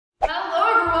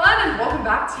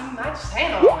welcome back to my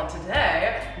channel. And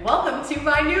today, welcome to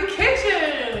my new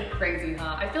kitchen. Crazy,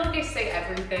 huh? I feel like I say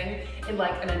everything in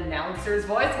like an announcer's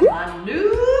voice. My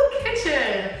new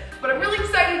kitchen. But I'm really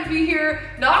excited to be here,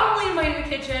 not only in my new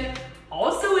kitchen,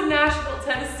 also in Nashville,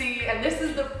 Tennessee. And this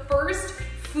is the first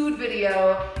food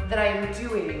video that I am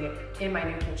doing in my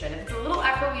new kitchen. If it's a little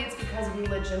echoey, it's because we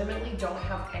legitimately don't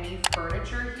have any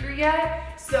furniture here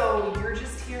yet. So you're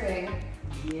just hearing,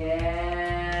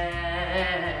 yes.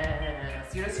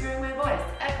 You're just hearing my voice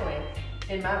echoing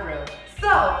in my room. So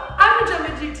I'm gonna jump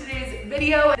into today's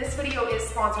video. This video is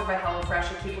sponsored by HelloFresh.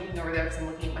 I keep looking over there because I'm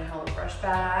looking at my HelloFresh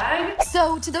bag.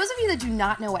 So to those of you that do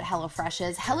not know what HelloFresh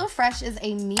is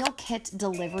a meal kit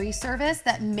delivery service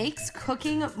that makes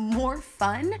cooking more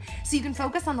fun so you can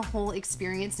focus on the whole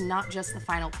experience, not just the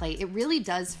final plate. It really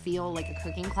does feel like a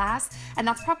cooking class, and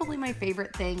that's probably my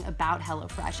favorite thing about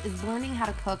HelloFresh is learning how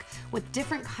to cook with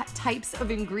different types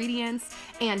of ingredients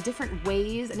and different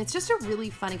ways, and it's just a really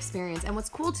fun experience. And what's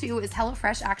cool too is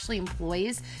HelloFresh actually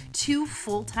employs 2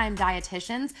 full-time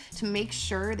dietitians to make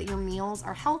sure that your meals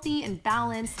are healthy and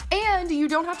balanced, and you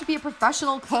don't have to be a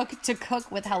professional cook to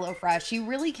cook with HelloFresh. You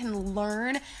really can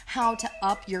learn how to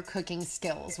up your cooking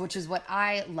skills, which is what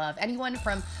I love. Anyone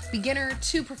from beginner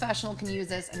to professional can use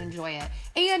this and enjoy it.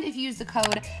 And if you use the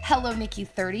code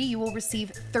HelloNikki30, you will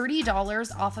receive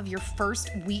 $30 off of your first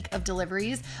week of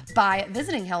deliveries by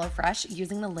visiting HelloFresh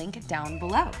using the link down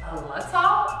below. Let's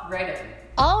hop right in.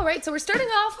 All right, so we're starting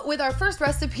off with our first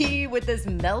recipe with this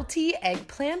melty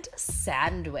eggplant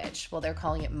sandwich. Well, they're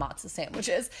calling it matzo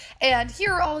sandwiches. And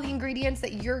here are all the ingredients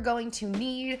that you're going to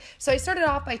need. So I started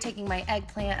off by taking my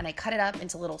eggplant and I cut it up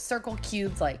into little circle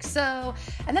cubes like so.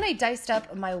 And then I diced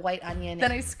up my white onion.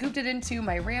 Then I scooped it into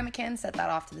my ramekin, set that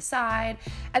off to the side.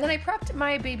 And then I prepped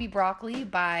my baby broccoli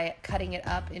by cutting it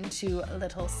up into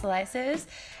little slices.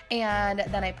 And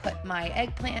then I put my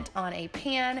eggplant on a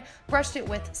pan, brushed it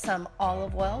with some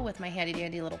olive oil with my handy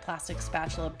dandy little plastic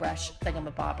spatula brush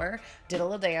thingamabobber. Did a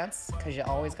little dance, because you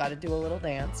always got to do a little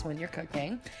dance when you're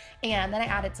cooking. And then I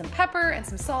added some pepper and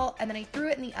some salt, and then I threw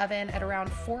it in the oven at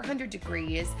around 400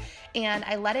 degrees, and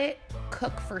I let it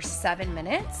cook for 7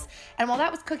 minutes. And while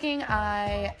that was cooking,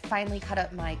 I finally cut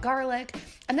up my garlic,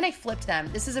 and then I flipped them.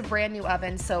 This is a brand new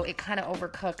oven, so it kind of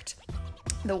overcooked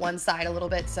the one side a little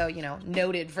bit, so, you know,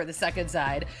 noted for the second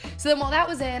side. So then while that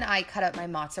was in, I cut up my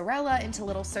mozzarella into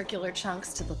little circular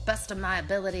chunks to the best of my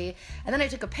ability. And then I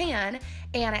took a pan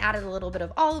and I added a little bit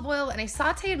of olive oil and I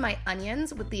sauteed my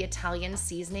onions with the Italian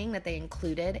seasoning that they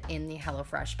included in the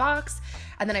HelloFresh box.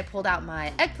 And then I pulled out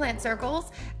my eggplant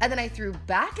circles and then I threw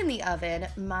back in the oven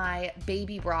my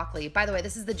baby broccoli. By the way,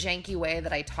 this is the janky way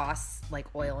that I toss like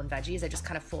oil and veggies. I just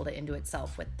kind of fold it into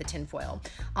itself with the tin foil.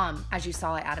 As you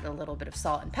saw, I added a little bit of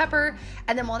salt and pepper,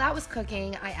 and then while that was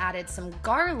cooking, I added some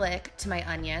garlic to my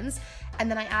onions, and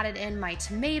then I added in my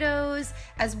tomatoes,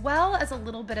 as well as a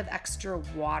little bit of extra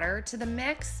water to the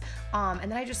mix, and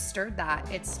then I just stirred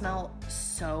that. It smelled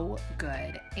so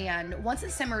good, and once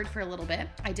it simmered for a little bit,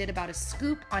 I did about a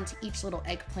scoop onto each little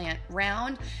eggplant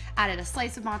round, added a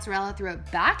slice of mozzarella, threw it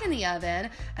back in the oven,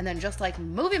 and then just like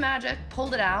movie magic,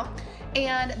 pulled it out,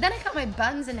 and then I cut my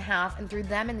buns in half and threw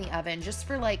them in the oven just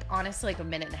for like, honestly, like a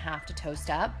minute and a half to toast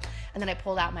up. And then I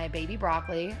pulled out my baby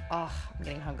broccoli. Oh, I'm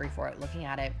getting hungry for it looking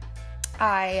at it.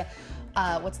 I,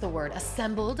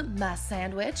 assembled my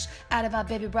sandwich, added my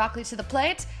baby broccoli to the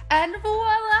plate, and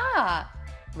voila!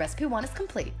 Recipe 1 is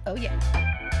complete. Oh yeah.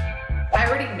 I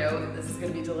already know that this is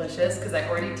gonna be delicious because I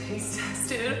already taste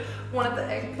tested one of the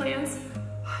eggplants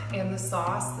and the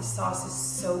sauce. The sauce is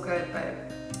so good,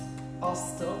 but I'll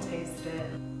still taste it.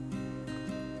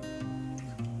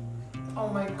 Oh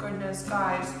my goodness,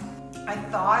 guys. I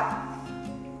thought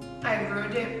I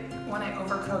ruined it when I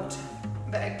overcooked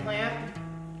the eggplant.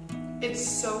 It's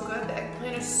so good. The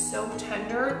eggplant is so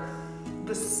tender.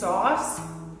 The sauce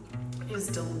is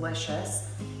delicious.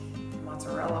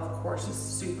 Mozzarella, of course, is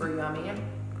super yummy.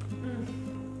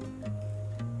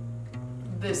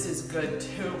 This is good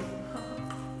too.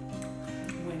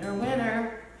 Winner,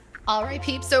 winner. All right,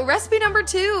 peeps, so recipe number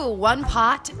 2, 1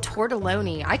 pot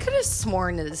tortelloni. I could have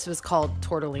sworn that this was called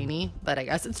tortellini, but I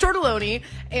guess it's tortelloni.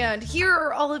 And here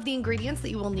are all of the ingredients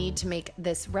that you will need to make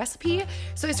this recipe.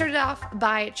 So I started off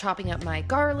by chopping up my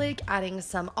garlic, adding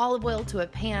some olive oil to a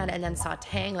pan, and then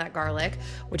sauteing that garlic,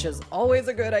 which is always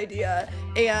a good idea.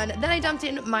 And then I dumped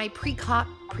in my pre-cut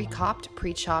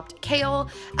pre-chopped kale,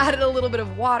 added a little bit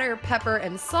of water, pepper,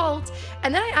 and salt,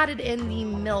 and then I added in the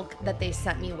milk that they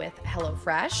sent me with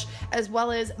HelloFresh, as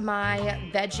well as my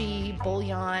veggie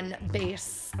bouillon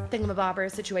base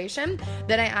thingamabobber situation.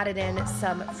 Then I added in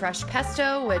some fresh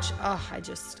pesto, which,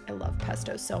 I love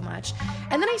pesto so much.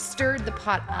 And then I stirred the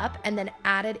pot up and then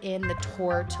added in the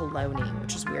tortelloni,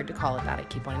 which is weird to call it that. I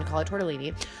keep wanting to call it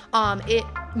tortellini. It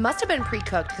must have been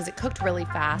pre-cooked because it cooked really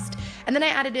fast. And then I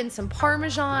added in some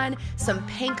Parmesan, some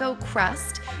panko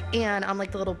crust, and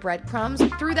like the little breadcrumbs.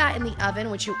 Threw that in the oven,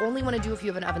 which you only want to do if you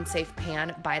have an oven-safe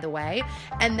pan, by the way.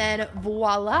 And then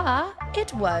voila,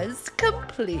 it was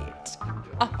complete.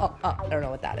 I don't know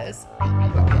what that is.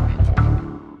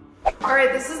 All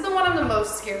right, this is the one I'm the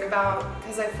most scared about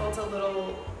because I felt a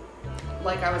little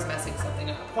like I was messing something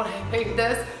up when I made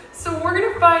this. So we're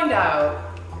gonna find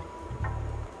out.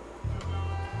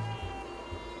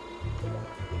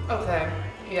 Okay,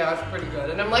 yeah, it's pretty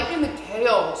good. And I'm liking the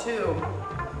kale too.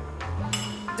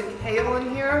 The kale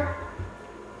in here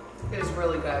is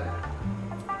really good.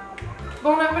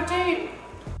 Bon appetit.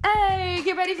 Hey,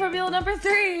 get ready for meal number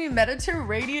 3,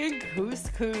 Mediterranean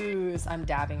couscous. I'm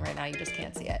dabbing right now, you just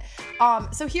can't see it.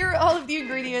 So here are all of the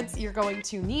ingredients you're going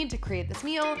to need to create this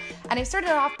meal. And I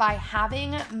started off by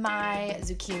having my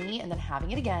zucchini and then having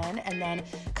it again, and then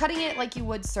cutting it like you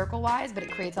would circle-wise, but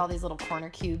it creates all these little corner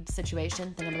cube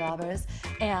situation thingamabobbers.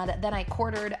 And then I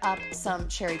quartered up some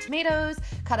cherry tomatoes,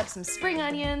 cut up some spring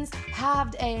onions,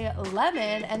 halved a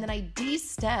lemon, and then I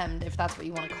de-stemmed, if that's what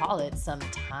you want to call it, some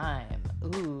thyme.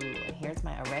 Ooh, and here's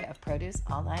my array of produce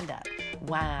all lined up.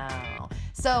 Wow.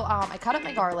 So I cut up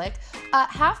my garlic,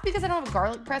 half because I don't have a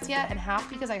garlic press yet, and half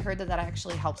because I heard that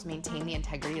actually helps maintain the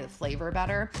integrity of the flavor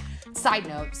better. Side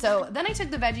note, so then I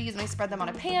took the veggies and I spread them on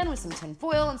a pan with some tin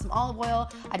foil and some olive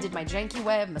oil. I did my janky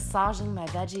way of massaging my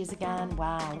veggies again.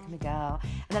 Wow, look at me go.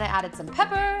 And then I added some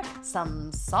pepper,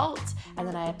 some salt, and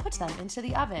then I put them into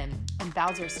the oven. And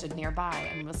Bowser stood nearby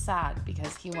and was sad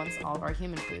because he wants all of our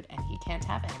human food and he can't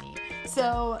have any.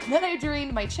 So then I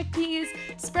drained my chickpeas,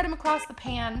 spread them across the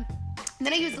pan. And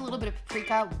then I used a little bit of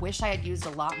paprika. Wish I had used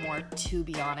a lot more, to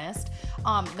be honest.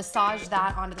 Massaged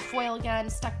that onto the foil again,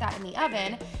 stuck that in the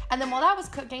oven. And then while that was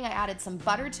cooking, I added some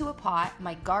butter to a pot,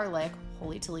 my garlic,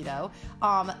 holy Toledo,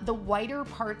 the whiter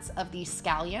parts of the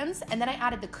scallions, and then I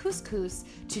added the couscous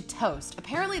to toast.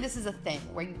 Apparently this is a thing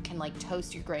where you can like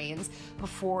toast your grains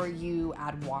before you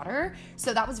add water.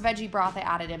 So that was veggie broth I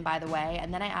added in, by the way,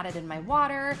 and then I added in my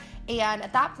water, and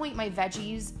at that point my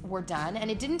veggies were done,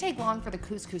 and it didn't take long for the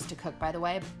couscous to cook, by the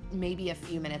way, maybe a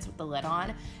few minutes with the lid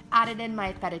on. Added in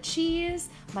my feta cheese,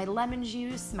 my lemon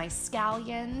juice, my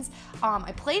scallions.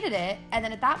 I plated it, and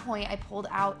then at that point I pulled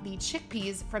out the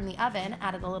chickpeas from the oven,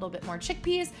 added a little bit more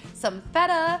chickpeas, some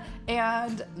feta,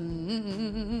 and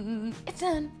it's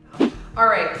done. All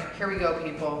right, here we go,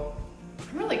 people.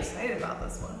 I'm really excited about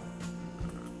this one.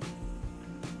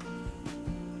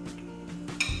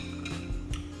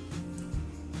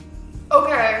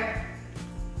 Okay,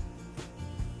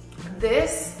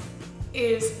 this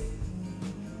is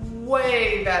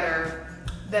way better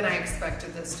than I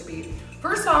expected this to be.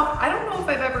 First off, I don't know if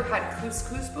I've ever had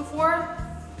couscous before.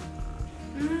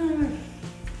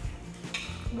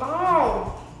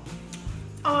 Wow.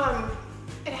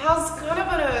 It has kind of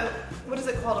a, what is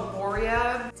it called, a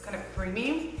boria? It's kind of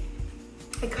creamy.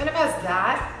 It kind of has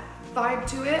that vibe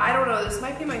to it. I don't know, this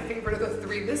might be my favorite of the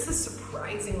 3. This is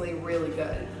surprisingly really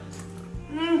good.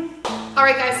 All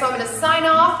right, guys, so I'm gonna sign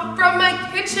off from my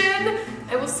kitchen.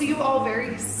 I will see you all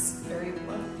very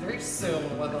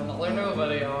soon with another new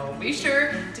video. Be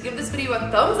sure to give this video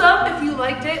a thumbs up if you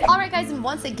liked it. All right, guys, and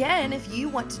once again, if you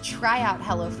want to try out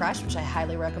HelloFresh, which I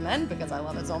highly recommend because I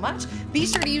love it so much, be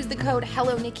sure to use the code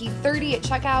HelloNikki30 at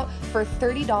checkout for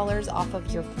 $30 off of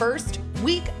your first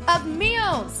week of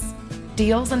meals.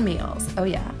 Deals and meals, oh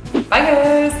yeah. Bye,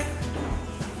 guys.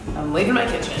 I'm leaving my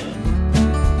kitchen.